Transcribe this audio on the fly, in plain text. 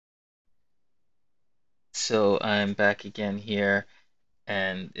So I'm back again here,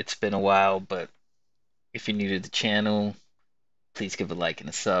 and it's been a while, but if you're new to the channel, please give a like and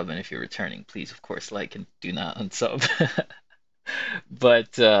a sub, and if you're returning, please, of course, like and do not unsub.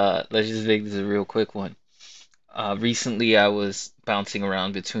 But let's just make this a real quick one. Recently, I was bouncing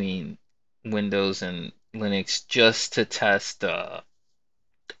around between Windows and Linux just to test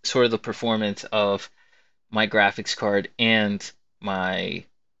sort of the performance of my graphics card and my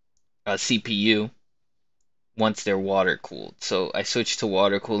CPU once they're water cooled. So I switched to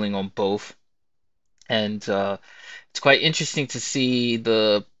water cooling on both, and it's quite interesting to see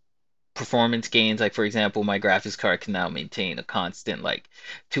the performance gains. Like for example, my graphics card can now maintain a constant like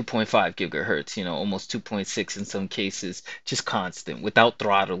 2.5 gigahertz, almost 2.6 in some cases, just constant without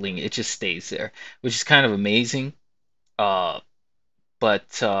throttling. It just stays there, which is kind of amazing. Uh,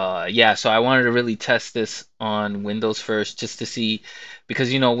 but yeah, so I wanted to really test this on Windows first just to see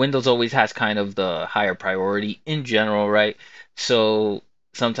because Windows always has kind of the higher priority in general, right? So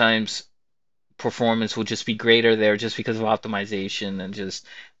sometimes performance will just be greater there just because of optimization and just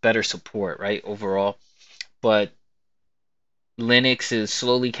better support, right, overall. But Linux is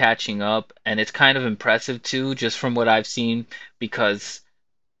slowly catching up, and it's kind of impressive too, just from what I've seen, because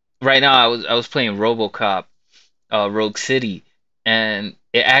right now I was playing RoboCop, Rogue City, and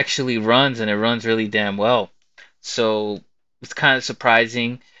it actually runs and it runs really damn well. So it's kind of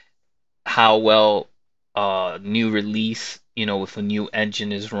surprising how well new release, with a new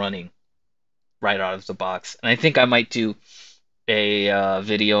engine is running right out of the box. And I think I might do a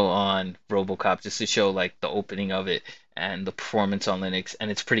video on RoboCop just to show like the opening of it and the performance on Linux,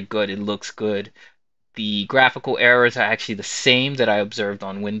 and it's pretty good. It looks good. The graphical errors are actually the same that I observed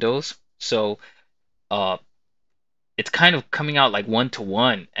on Windows, so uh, it's kind of coming out like one to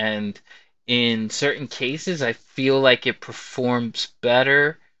one. And in certain cases, I feel like it performs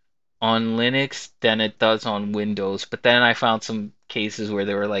better on Linux than it does on Windows. But then I found some cases where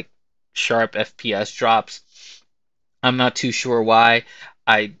there were like sharp FPS drops. I'm not too sure why.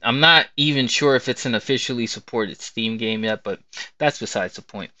 I'm not even sure if it's an officially supported Steam game yet, but that's besides the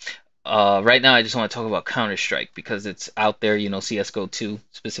point. Right now, I just want to talk about Counter-Strike because it's out there, CS:GO 2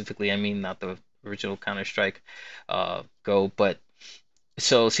 specifically. I mean, not the original Counter-Strike Go, but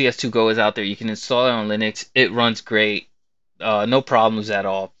so CS2 Go is out there. You can install it on Linux. It runs great, no problems at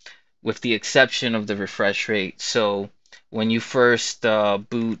all, with the exception of the refresh rate. So when you first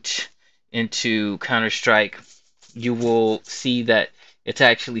boot into Counter-Strike, you will see that it's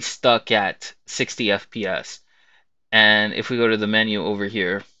actually stuck at 60 FPS. And if we go to the menu over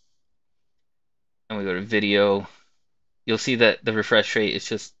here and we go to video, you'll see that the refresh rate is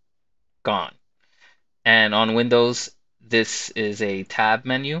just gone. And on Windows, this is a tab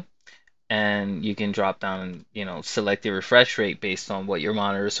menu, and you can drop down and select your refresh rate based on what your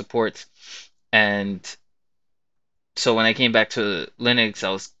monitor supports. And so when I came back to Linux,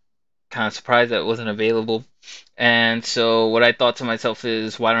 I was kind of surprised that it wasn't available. And so what I thought to myself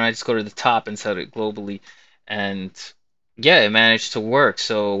is, why don't I just go to the top and set it globally? And yeah, it managed to work.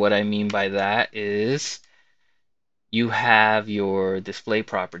 So what I mean by that is you have your display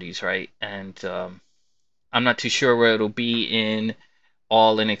properties, right? And I'm not too sure where it'll be in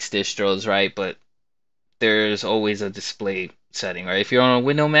all Linux distros, right? But there's always a display setting, right? If you're on a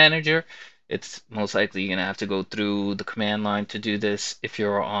window manager, it's most likely you're gonna have to go through the command line to do this. If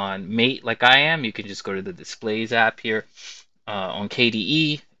you're on Mate like I am, you can just go to the displays app here. On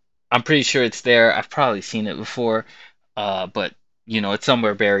KDE, I'm pretty sure it's there. I've probably seen it before, but it's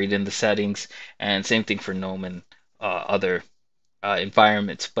somewhere buried in the settings. And same thing for GNOME and other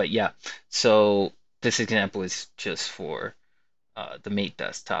environments. But yeah, so this example is just for the Mate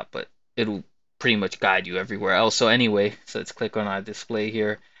desktop, but it'll pretty much guide you everywhere else. So anyway, so let's click on our display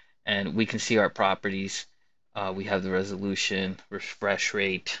here, and we can see our properties. We have the resolution, refresh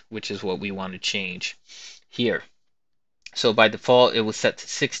rate, which is what we want to change here. So by default, it was set to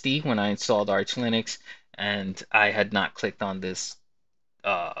 60 when I installed Arch Linux, and I had not clicked on this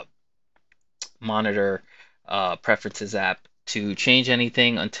uh, monitor preferences app to change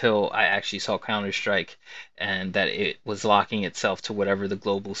anything until I actually saw Counter-Strike and that it was locking itself to whatever the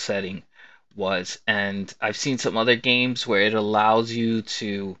global setting was. And I've seen some other games where it allows you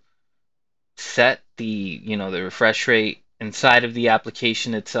to set the refresh rate inside of the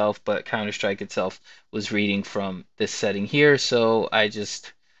application itself, but Counter-Strike itself was reading from this setting here, so I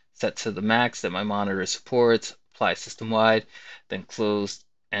just set to the max that my monitor supports, apply system-wide, then close,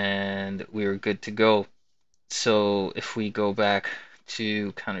 and we were good to go. So if we go back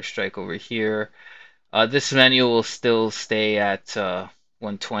to Counter-Strike over here, this menu will still stay at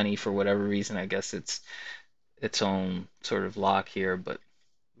 120 for whatever reason. I guess it's its own sort of lock here, but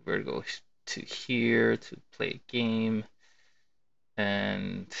we're to go to here to play a game.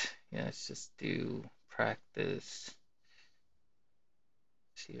 And yeah, let's just do practice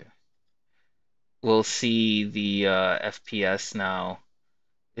here. We'll see the FPS now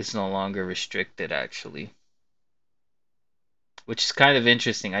is no longer restricted actually, which is kind of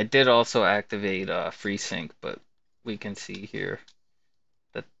interesting. I did also activate FreeSync, but we can see here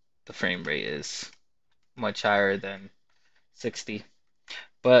that the frame rate is much higher than 60.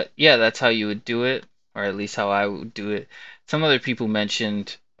 But yeah, that's how you would do it, or at least how I would do it. Some other people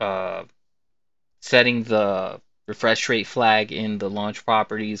mentioned setting the refresh rate flag in the launch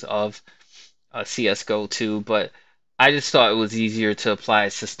properties of CSGO too, but I just thought it was easier to apply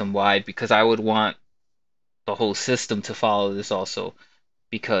system wide because I would want the whole system to follow this also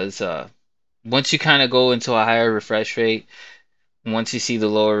because once you kind of go into a higher refresh rate, once you see the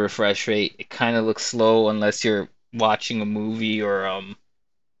lower refresh rate, it kind of looks slow unless you're watching a movie or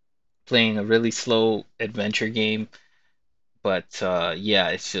playing a really slow adventure game. But yeah,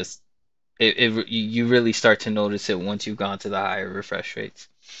 it's just you really start to notice it once you've gone to the higher refresh rates.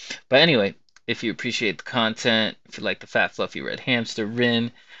 But anyway, if you appreciate the content, if you like the fat fluffy red hamster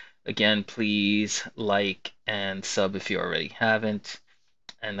Rin, again, please like and sub if you already haven't.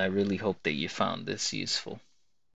 And I really hope that you found this useful.